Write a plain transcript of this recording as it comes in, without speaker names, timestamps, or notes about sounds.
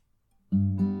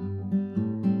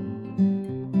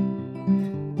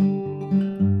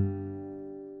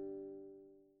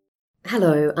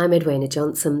Hello, I'm Edwina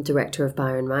Johnson, Director of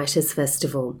Byron Writers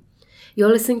Festival. You're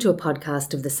listening to a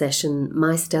podcast of the session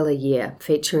My Stellar Year,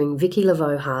 featuring Vicky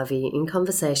Laveau Harvey in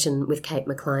conversation with Kate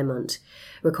McClymont,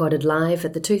 recorded live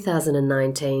at the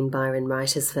 2019 Byron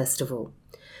Writers Festival.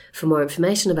 For more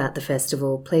information about the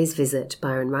festival, please visit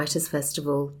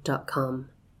byronwritersfestival.com.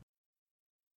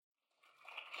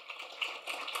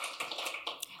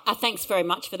 Thanks very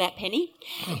much for that, Penny.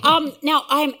 Now,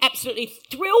 I'm absolutely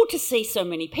thrilled to see so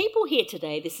many people here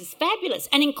today. This is fabulous,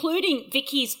 and including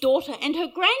Vicky's daughter and her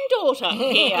granddaughter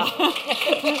here.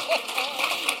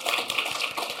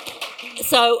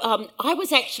 So I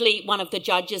was actually one of the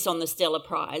judges on the Stella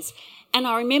Prize, and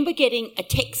I remember getting a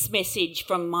text message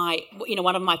from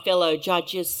one of my fellow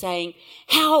judges saying,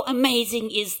 "How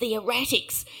amazing is The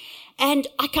Erratics? And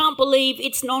I can't believe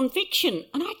it's non-fiction."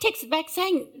 And I texted back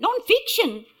saying,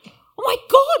 "Non-fiction? Oh my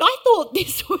God, I thought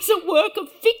this was a work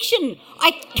of fiction.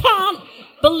 I can't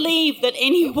believe that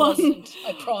anyone..." It wasn't,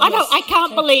 I promise. I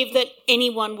can't believe that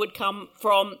anyone would come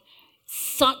from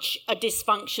such a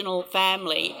dysfunctional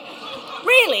family.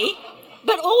 Really,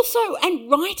 but also, and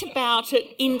write about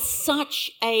it in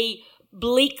such a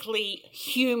bleakly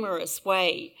humorous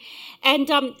way. And,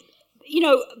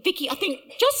 Vicky, I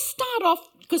think just start off,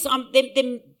 because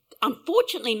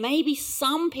unfortunately, maybe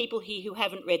some people here who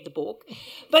haven't read the book,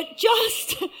 but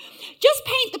just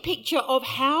paint the picture of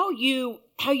how you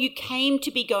came to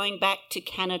be going back to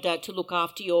Canada to look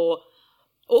after or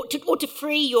to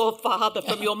free your father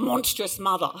from your monstrous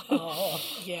mother. Oh,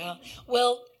 yeah.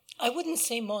 Well, I wouldn't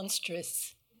say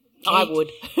monstrous. Kate. I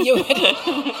would. You would?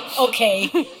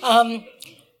 Okay.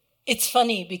 It's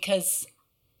funny because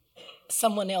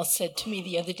someone else said to me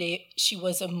the other day she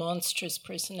was a monstrous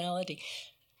personality.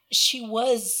 She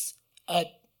was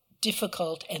a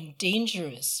difficult and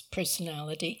dangerous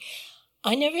personality.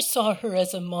 I never saw her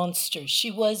as a monster. She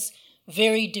was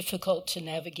very difficult to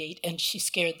navigate, and she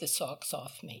scared the socks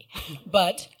off me.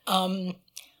 But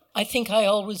I think I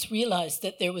always realized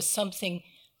that there was something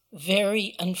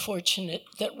very unfortunate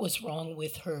that was wrong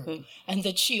with her, and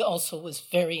that she also was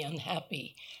very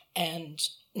unhappy and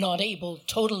not able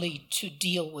totally to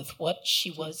deal with what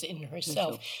she was in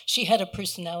herself. She had a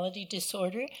personality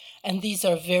disorder, and these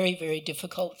are very, very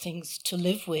difficult things to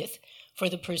live with for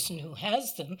the person who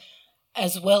has them,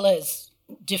 as well as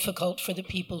difficult for the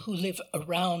people who live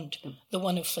around the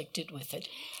one afflicted with it.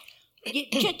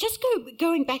 Just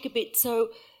going back a bit,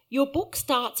 so your book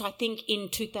starts, I think, in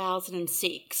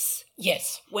 2006.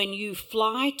 Yes. When you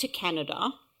fly to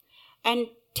Canada, and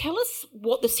tell us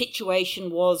what the situation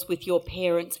was with your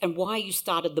parents and why you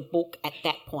started the book at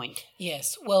that point.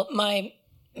 Yes. Well,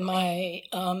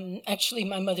 actually,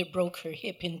 my mother broke her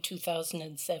hip in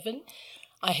 2007.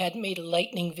 I had made a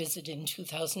lightning visit in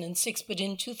 2006, but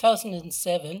in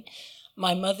 2007,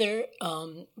 my mother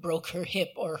broke her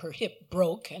hip, or her hip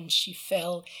broke, and she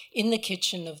fell in the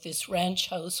kitchen of this ranch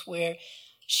house where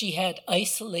she had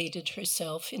isolated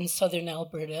herself in southern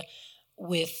Alberta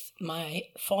with my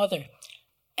father.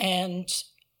 And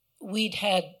we'd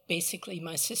had, basically,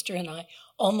 my sister and I,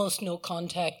 almost no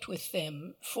contact with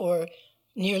them for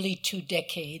nearly 2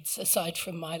 decades, aside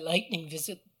from my lightning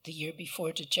visit the year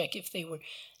before to check if they were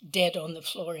dead on the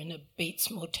floor in a Bates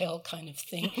Motel kind of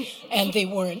thing. And they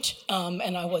weren't,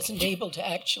 and I wasn't able to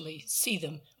actually see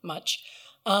them much.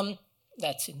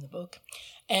 That's in the book.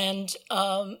 And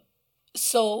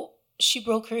so she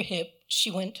broke her hip. She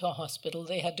went to a hospital.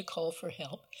 They had to call for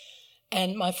help.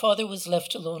 And my father was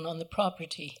left alone on the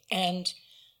property. And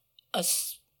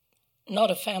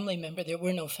not a family member, there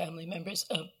were no family members,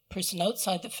 a person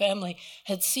outside the family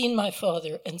had seen my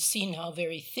father and seen how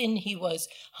very thin he was,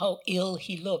 how ill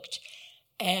he looked,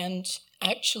 and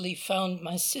actually found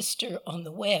my sister on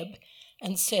the web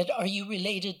and said, "Are you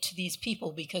related to these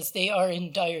people? Because they are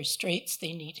in dire straits,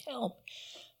 they need help."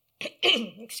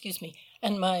 Excuse me.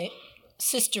 And my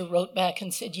sister wrote back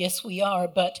and said, "Yes, we are,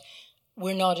 but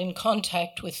we're not in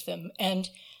contact with them." And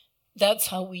that's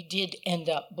how we did end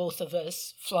up, both of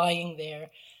us, flying there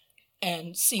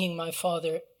and seeing my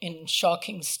father in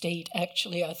shocking state.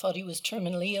 Actually, I thought he was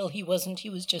terminally ill. He wasn't. He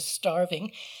was just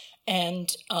starving.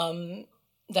 And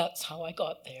that's how I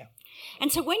got there.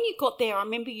 And so when you got there, I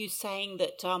remember you saying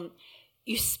that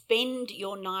you spend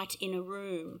your night in a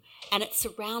room and it's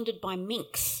surrounded by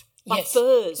minks, by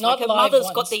furs. Not like her live mother's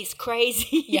ones. got these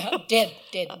crazy... Yeah, dead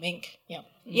mink, yeah.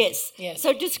 Yes.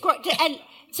 So describe... And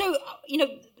so,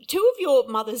 two of your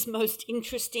mother's most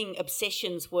interesting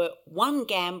obsessions were, one,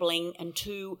 gambling, and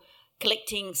two,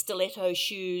 collecting stiletto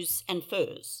shoes and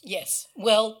furs. Yes.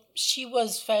 Well, she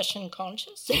was fashion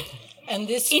conscious. And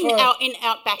this in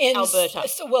Outback, Alberta.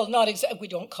 Well, not exactly. We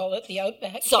don't call it the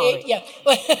Outback. Sorry. Yeah.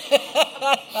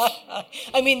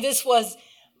 I mean, this was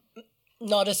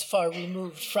not as far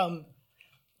removed from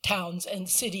towns and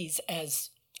cities as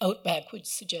Outback would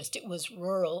suggest. It was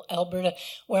rural Alberta,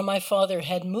 where my father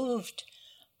had moved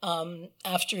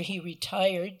after he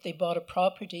retired. They bought a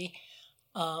property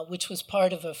which was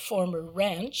part of a former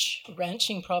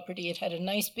ranching property. It had a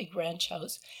nice big ranch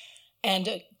house and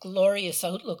a glorious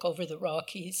outlook over the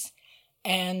Rockies.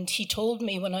 And he told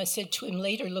me when I said to him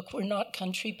later, look, we're not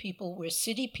country people, we're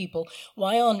city people.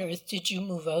 Why on earth did you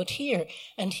move out here?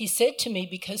 And he said to me,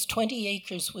 because 20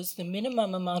 acres was the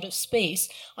minimum amount of space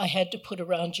I had to put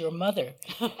around your mother.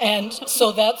 And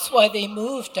so that's why they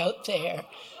moved out there.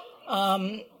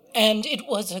 And it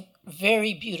was a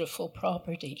very beautiful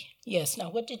property. Yes.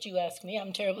 Now, what did you ask me?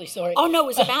 I'm terribly sorry. Oh, no, it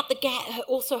was about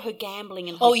also her gambling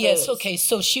and her Oh, yes. furs. Okay.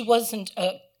 So she wasn't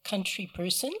a country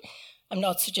person. I'm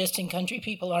not suggesting country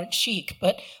people aren't chic,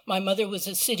 but my mother was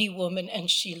a city woman and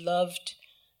she loved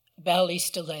Bally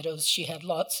stilettos. She had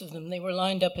lots of them. They were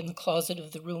lined up in the closet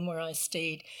of the room where I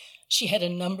stayed. She had a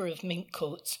number of mink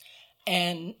coats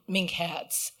and mink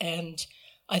hats. And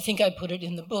I think I put it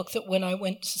in the book that when I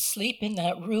went to sleep in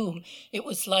that room, it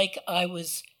was like I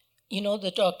was, you know,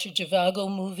 the Dr. Zhivago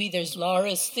movie, there's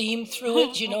Laura's theme through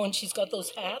it, you know, and she's got those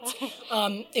hats.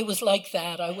 It was like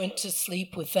that. I went to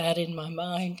sleep with that in my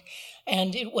mind.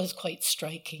 And it was quite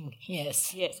striking,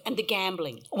 yes. Yes, and the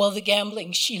gambling. Well, the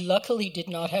gambling, she luckily did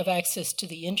not have access to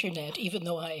the internet, even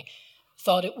though I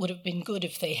thought it would have been good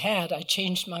if they had. I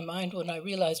changed my mind when I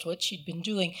realized what she'd been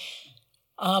doing.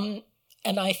 And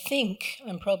I think,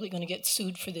 I'm probably going to get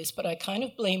sued for this, but I kind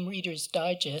of blame Reader's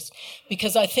Digest,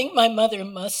 because I think my mother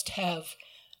must have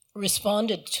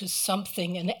responded to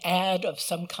something, an ad of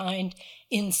some kind,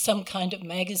 in some kind of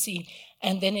magazine,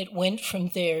 and then it went from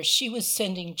there. She was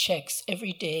sending checks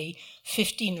every day,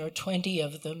 15 or 20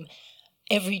 of them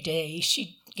every day.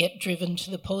 She'd get driven to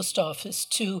the post office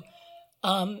to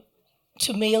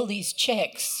mail these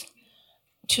checks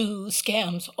to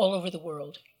scams all over the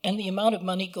world. And the amount of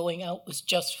money going out was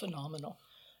just phenomenal.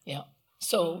 Yeah.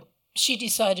 So she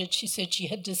said she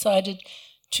had decided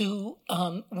to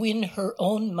win her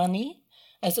own money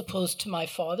as opposed to my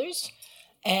father's,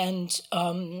 and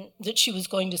that she was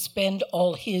going to spend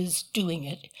all his doing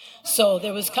it. So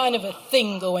there was kind of a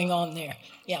thing going on there.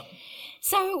 Yeah.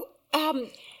 So,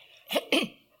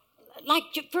 like,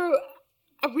 for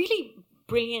a really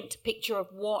brilliant picture of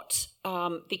what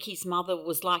Vicky's mother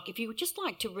was like, if you would just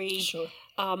like to read, Sure.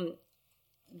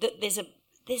 That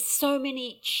there's so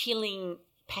many chilling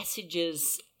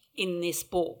passages in this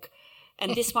book,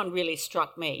 and this one really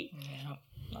struck me. Yeah,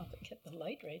 I'll get the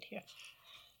light right here.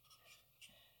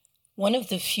 One of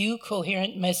the few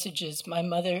coherent messages my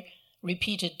mother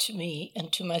repeated to me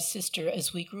and to my sister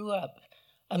as we grew up,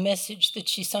 a message that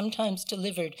she sometimes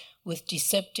delivered with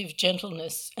deceptive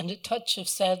gentleness and a touch of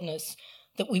sadness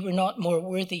that we were not more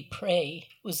worthy prey,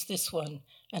 was this one,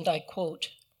 and I quote,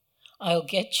 "I'll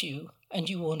get you, and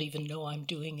you won't even know I'm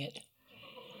doing it."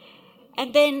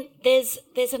 And then there's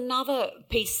another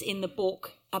piece in the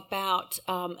book about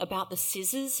the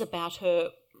scissors, about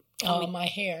her. My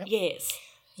hair. Yes.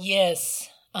 Yes.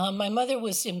 My mother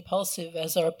was impulsive,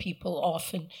 as are people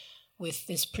often with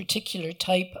this particular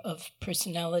type of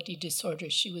personality disorder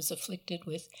she was afflicted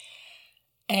with.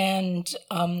 And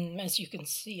as you can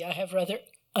see, I have rather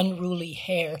unruly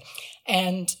hair.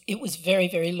 And it was very,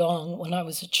 very long when I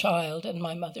was a child, and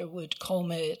my mother would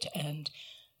comb it and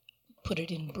put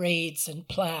it in braids and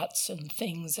plaits and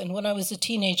things. And when I was a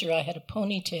teenager, I had a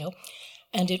ponytail,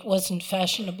 and it wasn't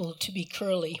fashionable to be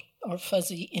curly or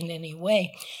fuzzy in any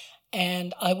way.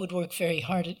 And I would work very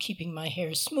hard at keeping my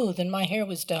hair smooth, and my hair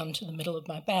was down to the middle of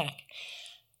my back.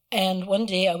 And one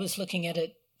day I was looking at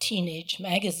a teenage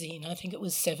magazine, I think it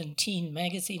was 17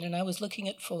 magazine, and I was looking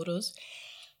at photos,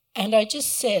 and I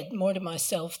just said, more to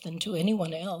myself than to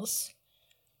anyone else,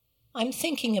 I'm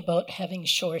thinking about having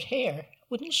short hair.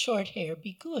 Wouldn't short hair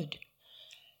be good?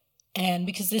 And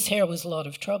because this hair was a lot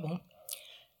of trouble.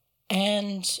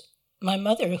 And my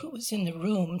mother, who was in the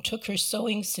room, took her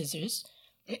sewing scissors,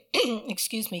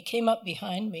 came up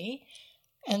behind me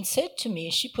and said to me,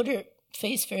 she put her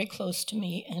face very close to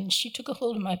me, and she took a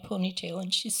hold of my ponytail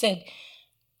and she said,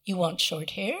 "You want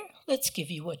short hair? Let's give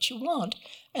you what you want."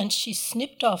 And she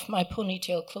snipped off my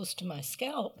ponytail close to my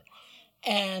scalp.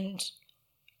 And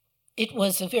it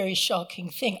was a very shocking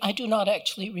thing. I do not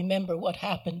actually remember what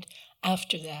happened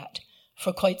after that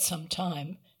for quite some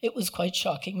time. It was quite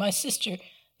shocking. My sister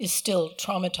is still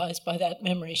traumatized by that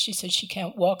memory. She says she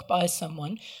can't walk by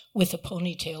someone with a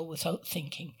ponytail without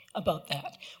thinking about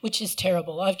that, which is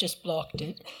terrible. I've just blocked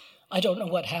it. I don't know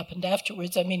what happened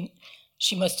afterwards. I mean,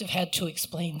 she must have had to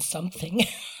explain something.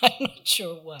 I'm not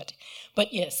sure what.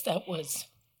 But yes, that was...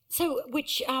 So,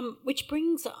 which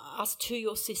brings us to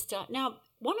your sister. Now,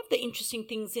 one of the interesting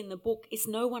things in the book is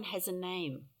no one has a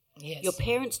name. Yes. Your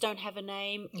parents don't have a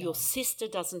name. No. Your sister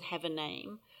doesn't have a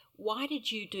name. Why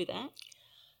did you do that?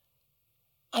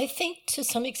 I think to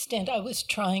some extent I was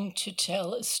trying to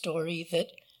tell a story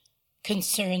that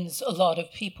concerns a lot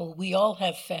of people. We all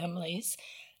have families,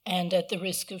 and at the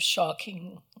risk of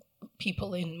shocking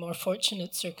people in more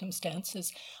fortunate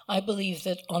circumstances, I believe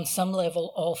that on some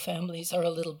level all families are a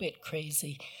little bit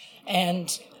crazy.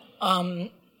 And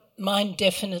mine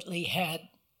definitely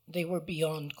they were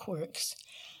beyond quirks.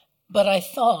 But I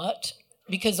thought,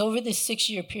 because over this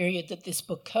 6-year period that this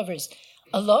book covers,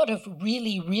 a lot of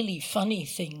really, really funny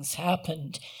things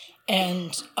happened.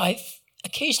 And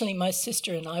occasionally my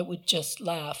sister and I would just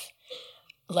laugh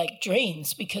like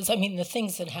drains because, I mean, the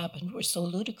things that happened were so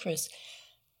ludicrous.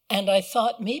 And I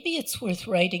thought maybe it's worth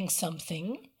writing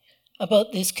something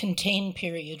about this contained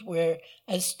period where,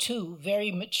 as two very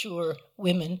mature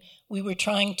women, we were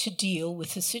trying to deal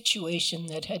with a situation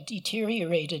that had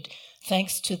deteriorated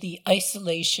thanks to the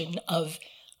isolation of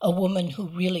a woman who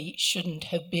really shouldn't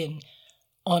have been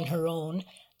on her own,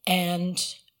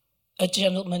 and a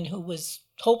gentleman who was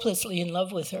hopelessly in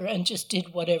love with her and just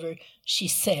did whatever she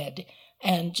said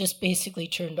and just basically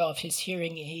turned off his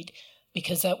hearing aid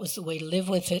because that was the way to live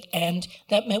with it, and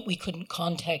that meant we couldn't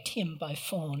contact him by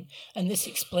phone. And this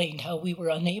explained how we were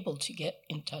unable to get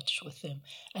in touch with them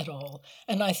at all.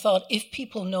 And I thought, if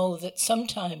people know that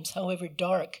sometimes, however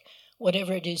dark,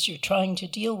 whatever it is you're trying to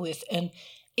deal with, and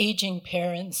aging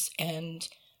parents and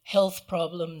health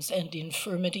problems and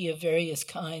infirmity of various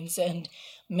kinds and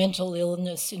mental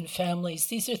illness in families,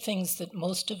 these are things that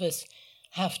most of us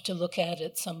have to look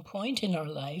at some point in our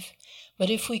life. But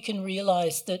if we can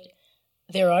realize that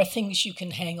there are things you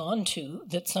can hang on to,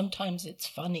 that sometimes it's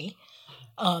funny,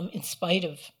 in spite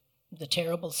of the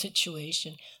terrible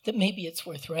situation, that maybe it's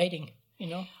worth writing, you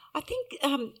know? I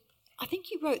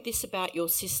think you wrote this about your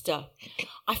sister.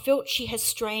 I felt she has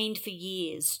strained for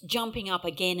years, jumping up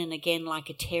again and again like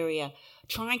a terrier,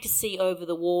 trying to see over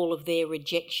the wall of their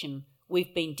rejection.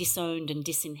 We've been disowned and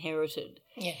disinherited.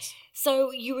 Yes.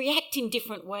 So you react in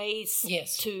different ways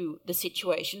Yes. to the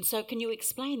situation. So can you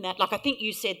explain that? Like, I think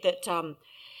you said that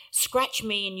scratch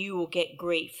me and you will get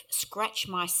grief. Scratch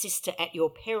my sister at your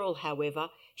peril, however,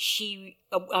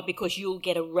 because you'll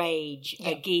get a rage,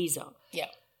 a geezer. Yeah.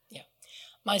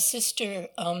 My sister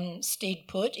stayed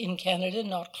put in Canada,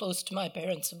 not close to my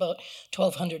parents, about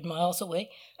 1,200 miles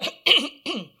away.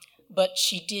 But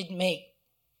she did make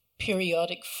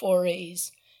periodic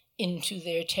forays into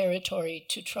their territory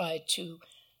to try to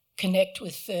connect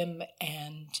with them,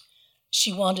 and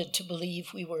she wanted to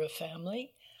believe we were a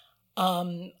family.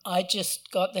 I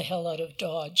just got the hell out of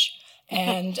Dodge,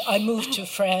 and I moved to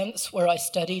France where I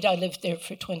studied. I lived there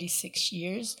for 26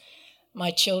 years.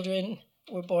 My children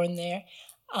were born there.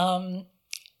 And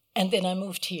then I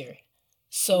moved here.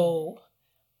 So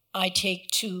I take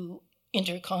to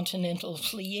intercontinental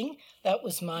fleeing. That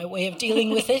was my way of dealing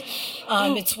with it.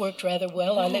 It's worked rather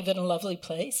well. I live in a lovely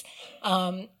place.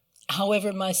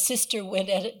 However, my sister went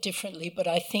at it differently, but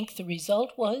I think the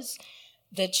result was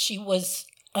that she was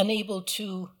unable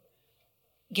to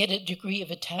get a degree of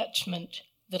attachment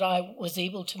that I was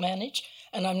able to manage.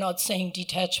 And I'm not saying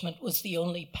detachment was the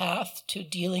only path to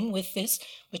dealing with this,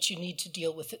 but you need to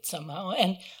deal with it somehow.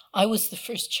 And I was the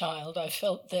first child. I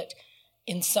felt that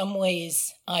in some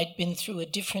ways I'd been through a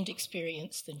different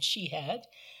experience than she had,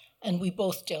 and we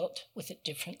both dealt with it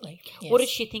differently. Yes. What did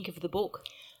she think of the book?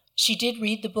 She did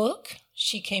read the book.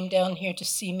 She came down here to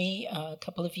see me a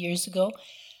couple of years ago,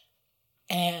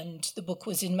 and the book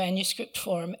was in manuscript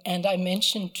form, and I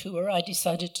mentioned to her, I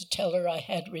decided to tell her I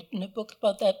had written a book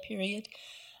about that period,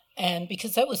 and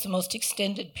because that was the most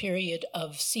extended period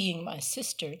of seeing my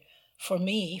sister for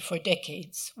me for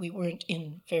decades. We weren't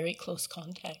in very close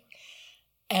contact.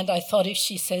 And I thought if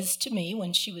she says to me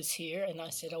when she was here, and I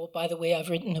said, oh, by the way, I've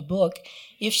written a book,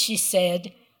 if she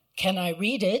said, can I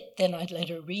read it, then I'd let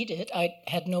her read it. I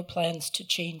had no plans to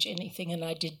change anything, and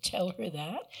I did tell her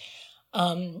that.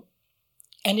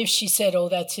 And if she said, oh,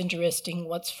 that's interesting,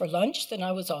 what's for lunch, then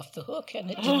I was off the hook,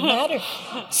 and it didn't matter.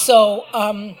 So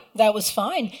that was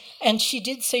fine. And she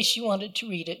did say she wanted to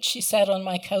read it. She sat on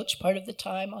my couch part of the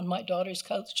time, on my daughter's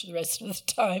couch the rest of the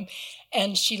time,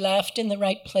 and she laughed in the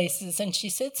right places. And she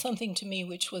said something to me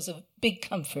which was a big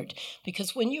comfort,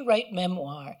 because when you write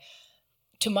memoir,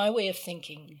 to my way of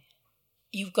thinking,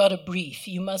 you've got a brief.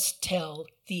 You must tell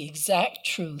the exact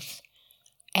truth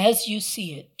as you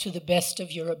see it to the best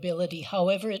of your ability,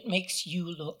 however it makes you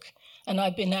look. And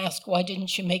I've been asked, why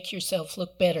didn't you make yourself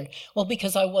look better? Well,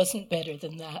 because I wasn't better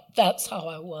than that. That's how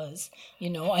I was.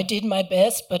 I did my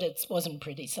best, but it wasn't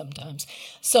pretty sometimes.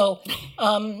 So,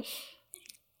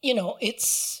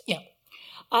 it's, yeah.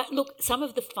 Look, some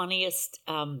of the funniest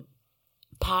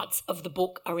parts of the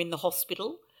book are in the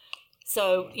hospital.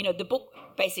 So, the book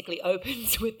basically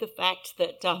opens with the fact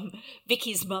that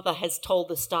Vicky's mother has told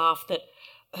the staff that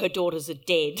her daughters are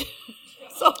dead.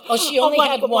 So, she only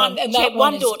had one, and that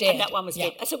one is dead. And that one was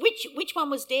dead. So which one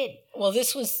was dead? Well,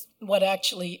 this was what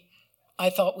actually I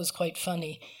thought was quite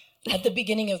funny. At the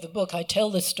beginning of the book, I tell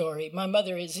the story. My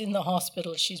mother is in the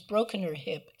hospital. She's broken her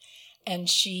hip, and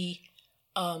she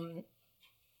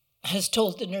has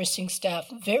told the nursing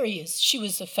staff she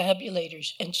was a fabulator,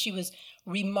 and she was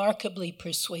remarkably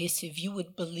persuasive. You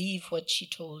would believe what she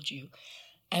told you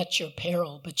at your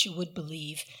peril, but you would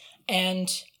believe.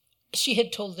 And she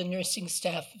had told the nursing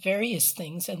staff various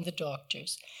things and the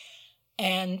doctors.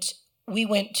 And we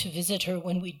went to visit her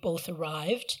when we'd both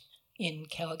arrived in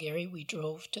Calgary. We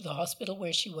drove to the hospital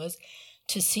where she was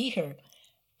to see her.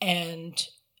 And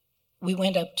we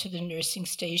went up to the nursing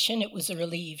station. It was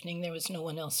early evening. There was no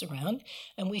one else around.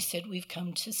 And we said, we've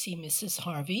come to see Mrs.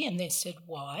 Harvey. And they said,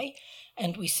 why?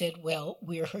 And we said, well,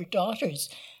 we're her daughters.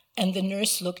 And the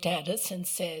nurse looked at us and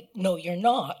said, no, you're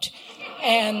not.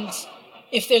 And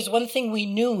if there's one thing we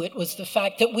knew, it was the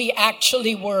fact that we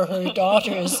actually were her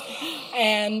daughters.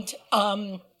 And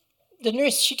the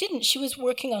nurse, she was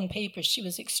working on papers. She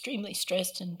was extremely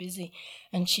stressed and busy.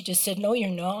 And she just said, no, you're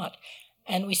not.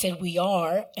 And we said, we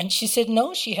are. And she said,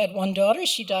 no, she had one daughter.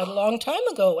 She died a long time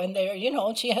ago. And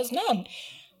she has none.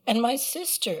 And my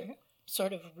sister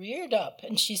sort of reared up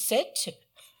and she said to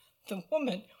the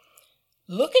woman,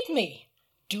 look at me.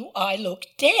 Do I look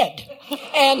dead?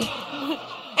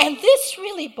 And this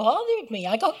really bothered me.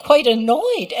 I got quite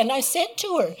annoyed. And I said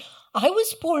to her, I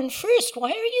was born first.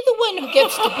 Why are you the one who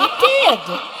gets to be dead?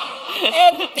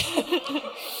 And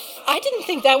I didn't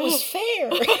think that was fair.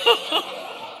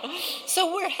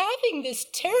 So we're having this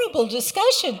terrible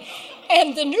discussion.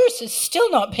 And the nurse is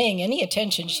still not paying any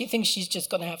attention. She thinks she's just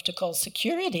going to have to call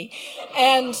security.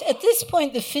 And at this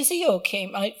point, the physio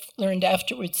came. I learned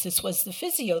afterwards this was the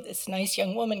physio. This nice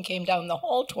young woman came down the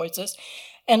hall towards us.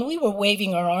 And we were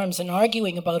waving our arms and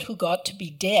arguing about who got to be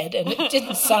dead. And it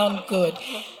didn't sound good.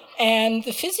 And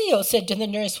the physio said to the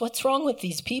nurse, what's wrong with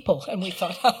these people? And we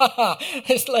thought,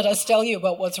 just let us tell you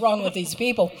about what's wrong with these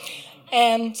people.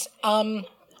 And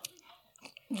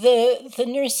the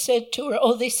nurse said to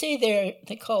her, they say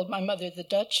they called my mother the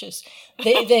Duchess.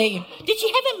 They Did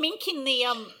she have a mink in the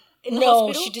no,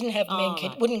 hospital? She didn't have mink.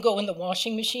 Right. It wouldn't go in the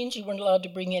washing machines. You weren't allowed to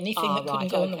bring anything that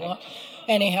couldn't go in the wash.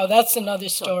 Anyhow, that's another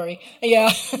story.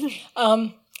 Yeah.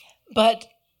 But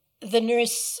the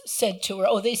nurse said to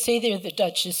her, they say they're the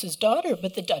Duchess's daughter,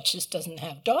 but the Duchess doesn't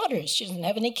have daughters. She doesn't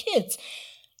have any kids.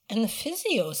 And the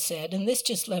physio said, and this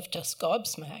just left us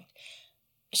gobsmacked,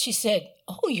 she said,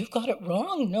 you've got it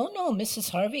wrong. No, Mrs.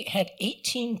 Harvey had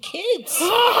 18 kids.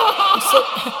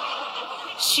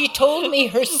 She told me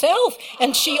herself,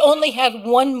 and she only had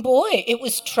one boy. It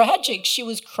was tragic. She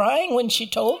was crying when she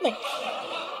told me.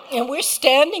 And we're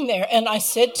standing there, and I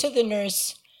said to the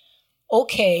nurse,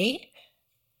 okay,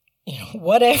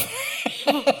 whatever.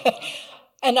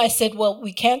 And I said, well,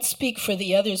 we can't speak for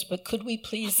the others, but could we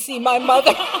please see my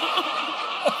mother?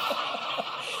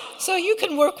 So you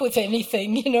can work with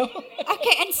anything,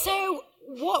 Okay, and so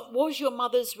what was your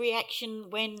mother's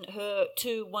reaction when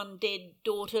one dead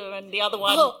daughter and the other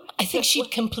one... Well, I think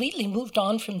she'd completely moved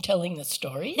on from telling the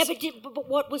stories. No, but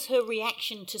what was her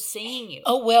reaction to seeing you?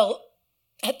 Oh, well,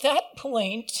 at that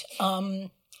point,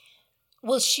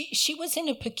 she was in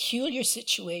a peculiar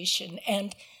situation,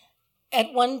 and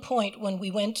at one point when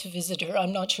we went to visit her,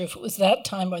 I'm not sure if it was that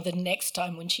time or the next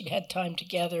time when she'd had time to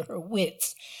gather her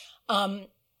wits,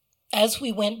 as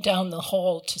we went down the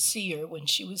hall to see her when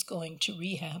she was going to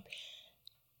rehab,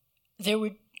 there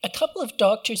were a couple of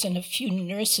doctors and a few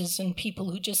nurses and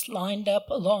people who just lined up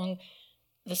along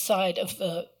the side of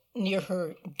near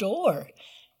her door.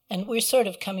 And we're sort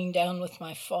of coming down with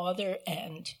my father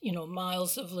and,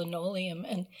 miles of linoleum.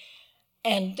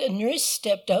 And a nurse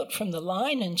stepped out from the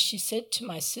line and she said to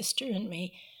my sister and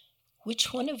me,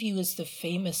 which one of you is the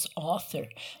famous author?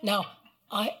 Now,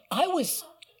 I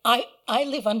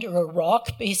live under a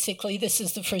rock, basically. This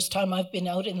is the first time I've been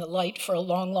out in the light for a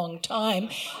long, long time.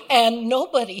 And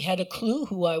nobody had a clue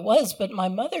who I was, but my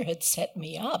mother had set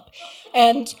me up.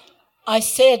 And I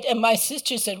said, and my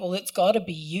sister said, well, it's got to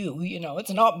be you,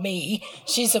 it's not me.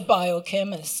 She's a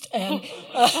biochemist. And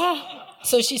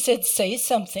so she said, say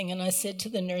something. And I said to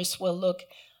the nurse, well, look,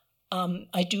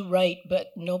 I do write,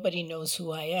 but nobody knows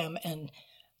who I am. And,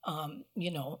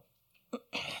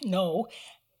 no.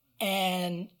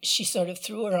 And she sort of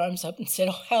threw her arms up and said,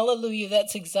 oh, hallelujah,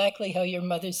 that's exactly how your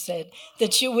mother said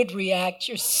that you would react.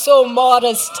 You're so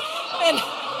modest. And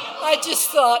I just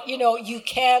thought, you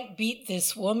can't beat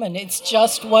this woman. It's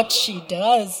just what she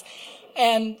does.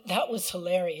 And that was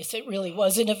hilarious. It really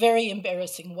was, in a very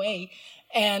embarrassing way.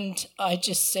 And I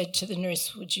just said to the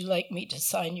nurse, would you like me to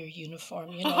sign your uniform?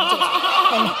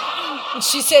 And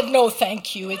she said, no,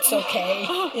 thank you. It's okay.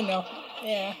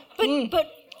 Yeah.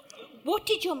 But what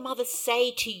did your mother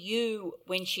say to you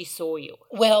when she saw you?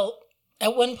 Well,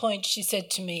 at one point she said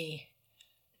to me,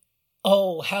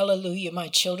 oh, hallelujah, my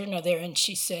children are there. And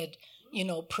she said,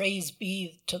 praise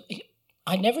be to...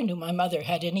 I never knew my mother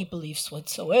had any beliefs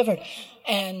whatsoever.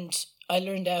 And I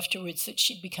learned afterwards that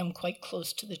she'd become quite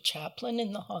close to the chaplain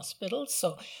in the hospital.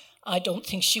 So I don't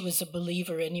think she was a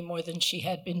believer any more than she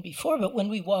had been before. But when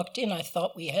we walked in, I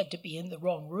thought we had to be in the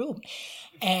wrong room.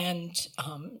 And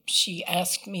she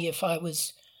asked me if I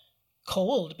was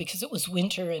cold because it was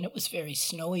winter and it was very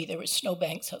snowy. There were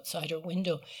snowbanks outside her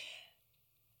window.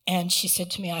 And she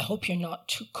said to me, I hope you're not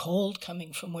too cold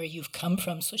coming from where you've come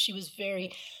from. So she was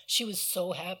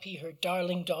so happy. Her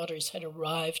darling daughters had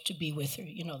arrived to be with her.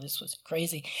 This was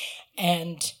crazy.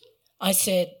 And I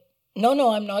said,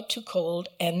 no, I'm not too cold.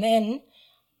 And then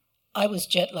I was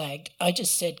jet lagged. I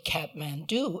just said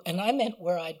Kathmandu. And I meant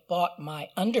where I'd bought my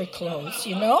underclothes,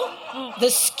 the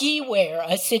ski wear.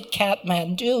 I said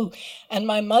Kathmandu. And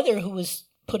my mother, who was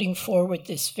putting forward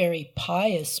this very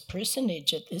pious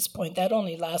personage at this point. That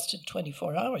only lasted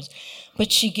 24 hours.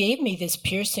 But she gave me this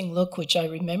piercing look, which I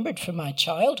remembered from my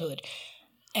childhood.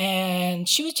 And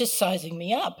she was just sizing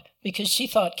me up because she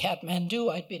thought Kathmandu,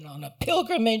 I'd been on a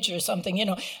pilgrimage or something,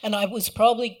 and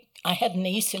I had an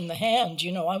ace in the hand,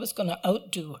 I was going to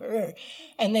outdo her.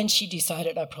 And then she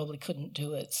decided I probably couldn't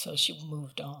do it, so she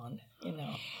moved on, Did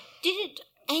it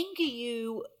anger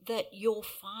you that your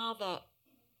father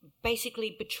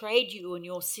basically betrayed you and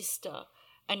your sister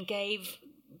and gave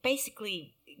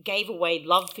away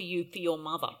love for you for your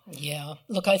mother? Yeah.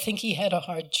 Look, I think he had a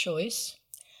hard choice.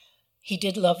 He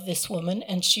did love this woman,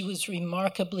 and she was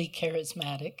remarkably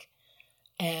charismatic,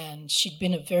 and she'd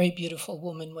been a very beautiful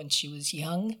woman when she was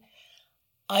young.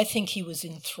 I think he was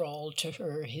enthralled to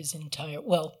her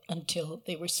until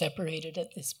they were separated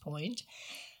at this point.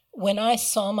 When I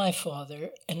saw my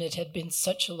father, and it had been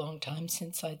such a long time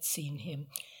since I'd seen him,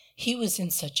 he was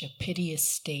in such a piteous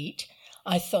state.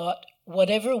 I thought,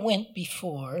 whatever went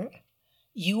before,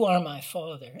 you are my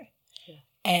father. Yeah.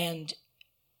 And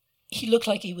he looked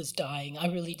like he was dying. I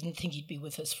really didn't think he'd be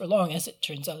with us for long. As it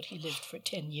turns out, he lived for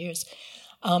 10 years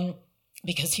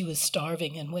because he was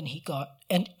starving. And when he got...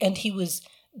 And he was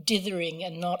dithering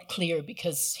and not clear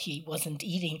because he wasn't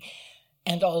eating.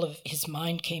 And all of his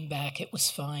mind came back. It was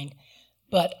fine.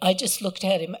 But I just looked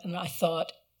at him and I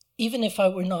thought, even if I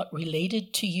were not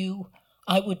related to you,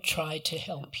 I would try to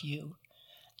help you.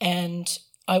 And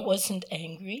I wasn't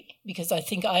angry because I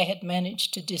think I had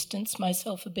managed to distance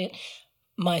myself a bit.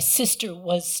 My sister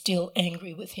was still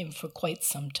angry with him for quite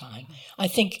some time. I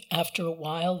think after a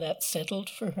while that settled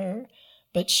for her,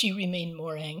 but she remained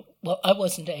more angry. Well, I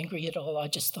wasn't angry at all. I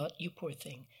just thought, you poor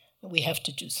thing, we have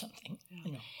to do something.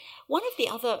 One of the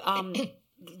other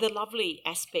the lovely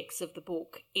aspects of the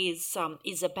book is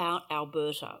about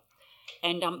Alberta.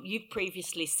 And you've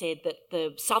previously said that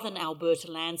the southern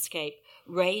Alberta landscape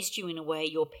raised you in a way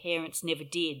your parents never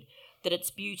did, that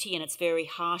its beauty and its very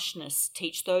harshness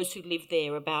teach those who live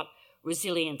there about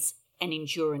resilience and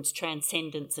endurance,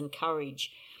 transcendence and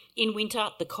courage. In winter,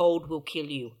 the cold will kill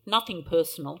you. Nothing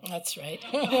personal. That's right.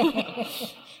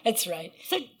 That's right.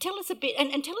 So tell us a bit,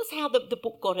 and tell us how the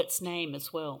book got its name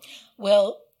as well.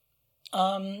 Well,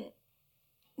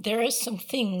 there are some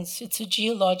things. It's a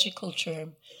geological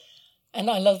term. And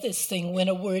I love this thing when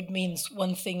a word means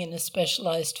one thing in a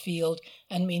specialized field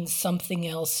and means something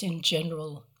else in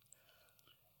general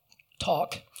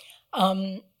talk.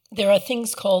 There are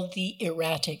things called the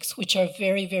erratics, which are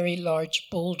very, very large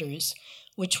boulders,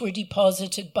 which were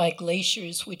deposited by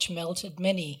glaciers which melted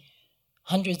many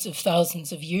hundreds of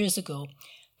thousands of years ago.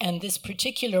 And this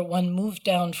particular one moved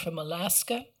down from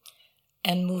Alaska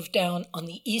and moved down on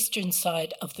the eastern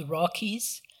side of the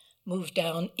Rockies moved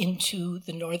down into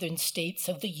the northern states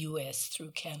of the U.S.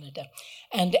 through Canada.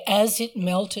 And as it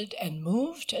melted and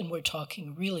moved, and we're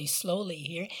talking really slowly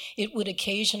here, it would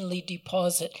occasionally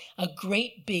deposit a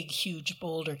great big huge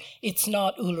boulder. It's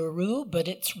not Uluru, but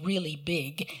it's really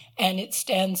big, and it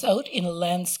stands out in a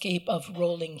landscape of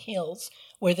rolling hills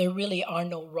where there really are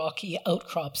no rocky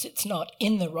outcrops. It's not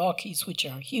in the Rockies, which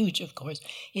are huge, of course.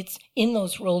 It's in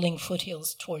those rolling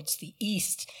foothills towards the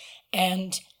east,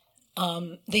 and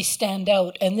they stand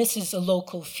out, and this is a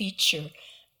local feature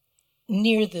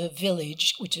near the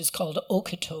village, which is called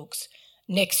Okotoks,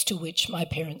 next to which my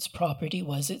parents' property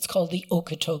was. It's called the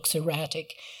Okotoks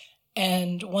Erratic.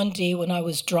 And one day when I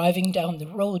was driving down the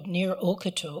road near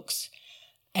Okotoks,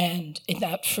 and in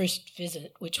that first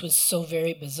visit, which was so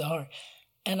very bizarre,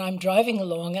 and I'm driving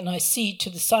along and I see to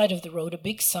the side of the road a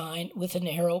big sign with an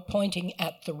arrow pointing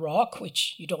at the rock,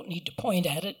 which you don't need to point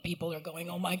at it. People are going,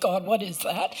 oh my God, what is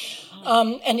that?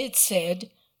 And it said,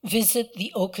 visit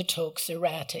the Okotoks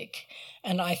Erratic.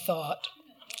 And I thought,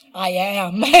 I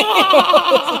am.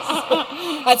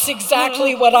 That's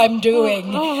exactly what I'm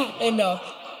doing.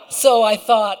 So I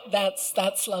thought,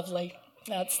 that's lovely.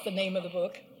 That's the name of the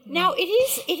book. Now, it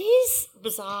is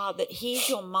bizarre that here's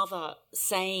your mother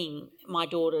saying my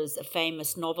daughter's a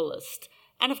famous novelist.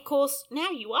 And, of course, now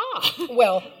you are.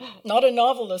 Well, not a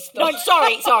novelist, though. No,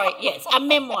 sorry, yes, a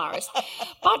memoirist.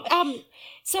 But,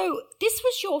 so this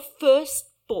was your first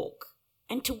book,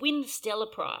 and to win the Stella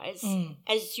Prize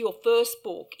as your first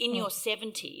book in your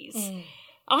 70s,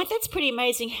 that's pretty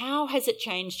amazing. How has it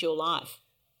changed your life?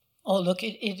 Oh, look,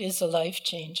 it is a life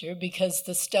changer because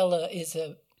the Stella is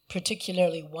a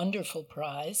particularly wonderful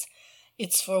prize.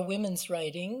 It's for women's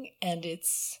writing, and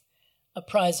it's a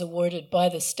prize awarded by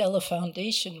the Stella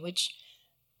Foundation, which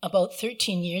about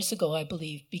 13 years ago, I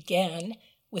believe, began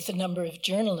with a number of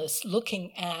journalists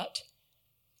looking at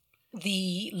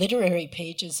the literary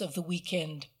pages of the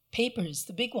weekend papers,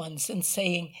 the big ones, and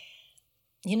saying,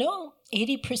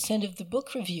 80% of the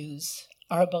book reviews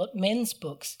are about men's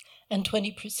books and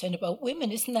 20% about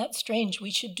women. Isn't that strange?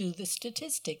 We should do the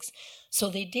statistics. So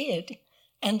they did.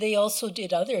 And they also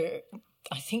did I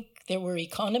think there were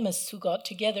economists who got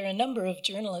together, a number of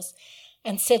journalists,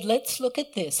 and said, let's look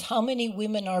at this. How many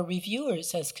women are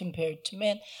reviewers as compared to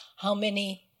men? How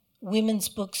many women's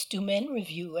books do men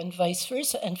review, and vice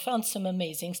versa, and found some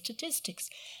amazing statistics.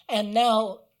 And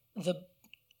now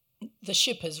the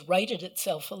ship has righted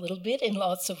itself a little bit in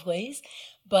lots of ways,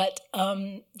 but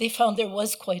they found there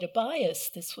was quite a bias.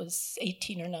 This was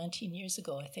 18 or 19 years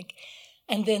ago, I think.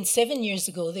 And then 7 years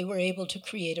ago, they were able to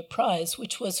create a prize,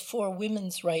 which was for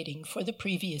women's writing for the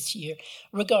previous year,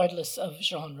 regardless of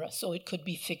genre. So it could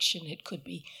be fiction, it could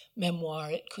be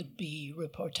memoir, it could be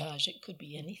reportage, it could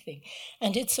be anything.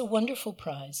 And it's a wonderful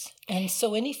prize. And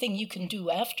so anything you can do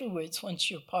afterwards, once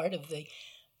you're part of the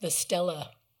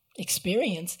Stella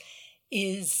experience,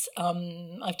 is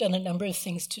I've done a number of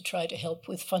things to try to help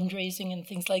with fundraising and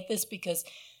things like this, because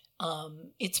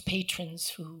it's patrons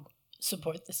who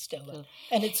support the Stella,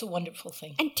 and it's a wonderful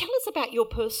thing. And tell us about your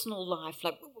personal life.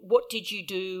 Like, what did you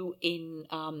do in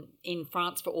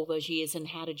France for all those years, and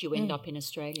how did you end up in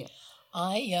Australia?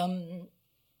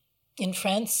 In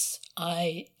France,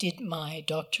 I did my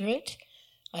doctorate.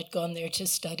 I'd gone there to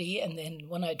study, and then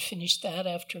when I'd finished that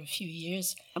after a few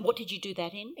years... And what did you do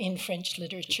that in? In French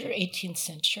literature, 18th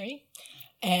century.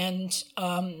 And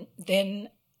then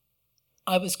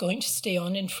I was going to stay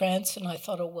on in France, and I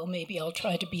thought, maybe I'll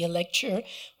try to be a lecturer.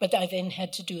 But I then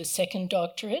had to do a second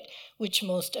doctorate, which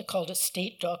most are called a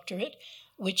state doctorate,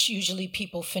 which usually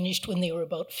people finished when they were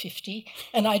about 50.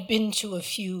 And I'd been to a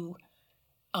few...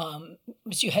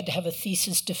 you had to have a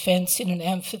thesis defense in an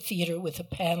amphitheater with a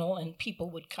panel, and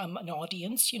people would come, an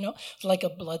audience, like a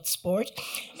blood sport.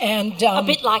 And a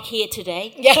bit like here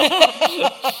today. Yeah,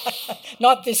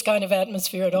 not this kind of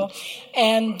atmosphere at all.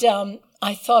 And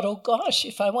I thought, oh gosh,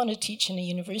 if I want to teach in a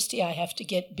university, I have to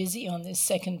get busy on this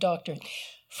second doctorate.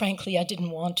 Frankly, I didn't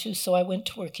want to, so I went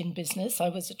to work in business. I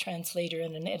was a translator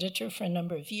and an editor for a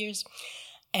number of years.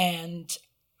 And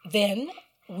then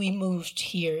we moved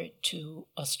here to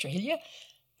Australia,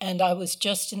 and I was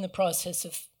just in the process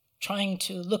of trying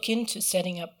to look into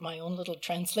setting up my own little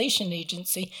translation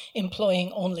agency,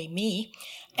 employing only me.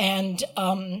 And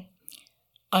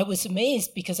I was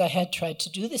amazed because I had tried to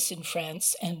do this in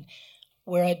France, and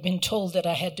where I'd been told that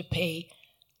I had to pay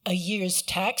a year's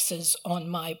taxes on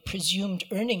my presumed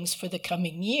earnings for the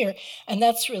coming year, and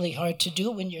that's really hard to do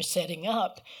when you're setting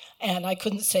up. And I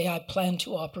couldn't say I planned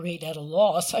to operate at a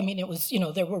loss. I mean, it was,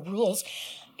 there were rules.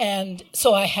 And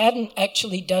so I hadn't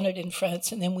actually done it in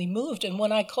France, and then we moved. And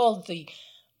when I called the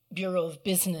Bureau of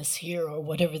Business here, or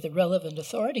whatever the relevant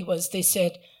authority was, they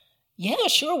said, yeah,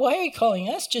 sure, why are you calling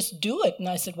us? Just do it. And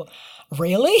I said, well,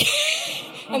 really?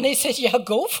 And they said, yeah,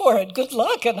 go for it. Good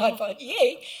luck. And I thought,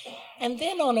 yay. And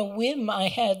then on a whim, I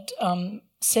had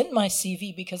sent my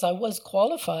CV because I was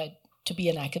qualified to be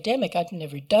an academic. I'd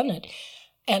never done it.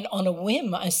 And on a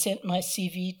whim, I sent my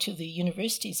CV to the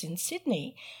universities in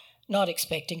Sydney, not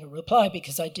expecting a reply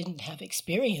because I didn't have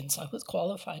experience. I was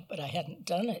qualified, but I hadn't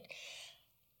done it.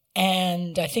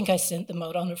 And I think I sent them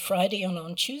out on a Friday, and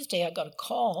on Tuesday I got a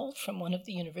call from one of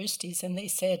the universities, and they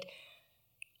said,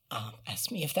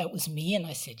 asked me if that was me, and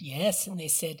I said yes, and they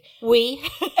said, Oui,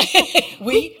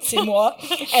 c'est moi.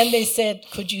 And they said,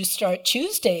 could you start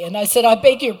Tuesday? And I said, I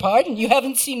beg your pardon, you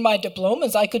haven't seen my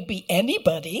diplomas, I could be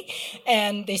anybody.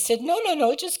 And they said,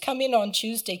 no, just come in on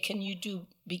Tuesday, can you do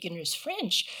beginner's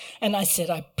French? And I said,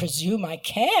 I presume I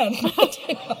can.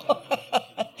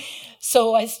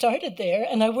 So I started there,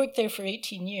 and I worked there for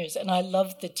 18 years, and I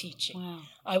loved the teaching. Wow.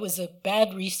 I was a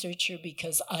bad researcher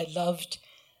because I loved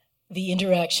the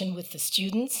interaction with the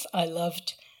students. I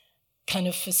loved kind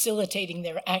of facilitating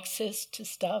their access to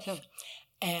stuff,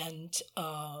 and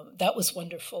that was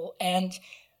wonderful. And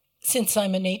since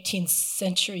I'm an 18th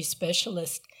century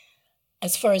specialist,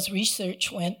 as far as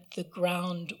research went, the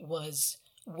ground was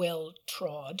well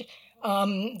trod.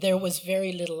 There was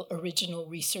very little original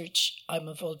research. I'm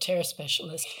a Voltaire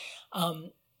specialist.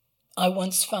 I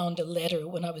once found a letter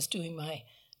when I was doing my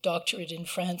doctorate in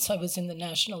France. I was in the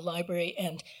National Library,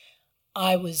 and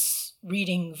I was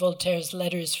reading Voltaire's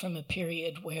letters from a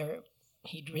period where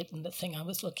he'd written the thing I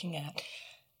was looking at.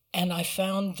 And I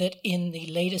found that in the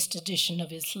latest edition of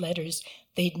his letters,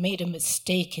 they'd made a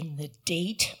mistake in the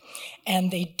date, and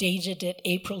they dated it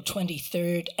April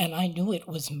 23rd, and I knew it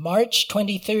was March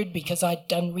 23rd because I'd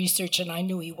done research and I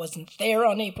knew he wasn't there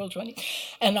on April 20th.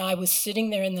 And I was sitting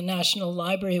there in the National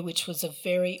Library, which was a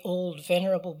very old,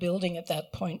 venerable building at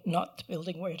that point, not the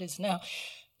building where it is now.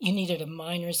 You needed a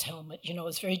miner's helmet. You know, it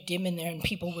was very dim in there, and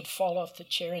people would fall off the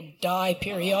chair and die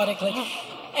periodically.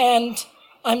 And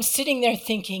I'm sitting there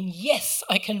thinking, yes,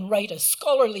 I can write a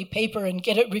scholarly paper and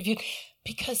get it reviewed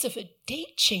because of a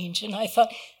date change. And I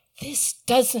thought, this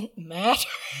doesn't matter.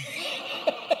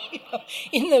 You know,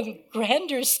 in the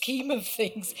grander scheme of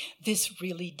things, this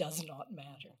really does not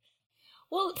matter.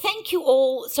 Well, thank you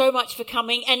all so much for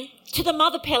coming. And to the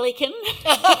Mother Pelican,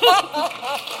 that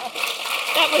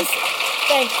was...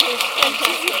 Thank you. Thank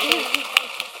you.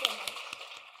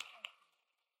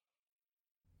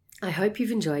 I hope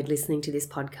you've enjoyed listening to this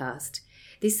podcast.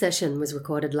 This session was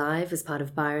recorded live as part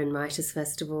of Byron Writers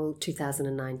Festival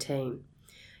 2019.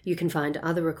 You can find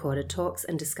other recorded talks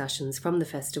and discussions from the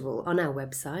festival on our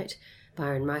website,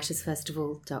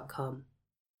 byronwritersfestival.com.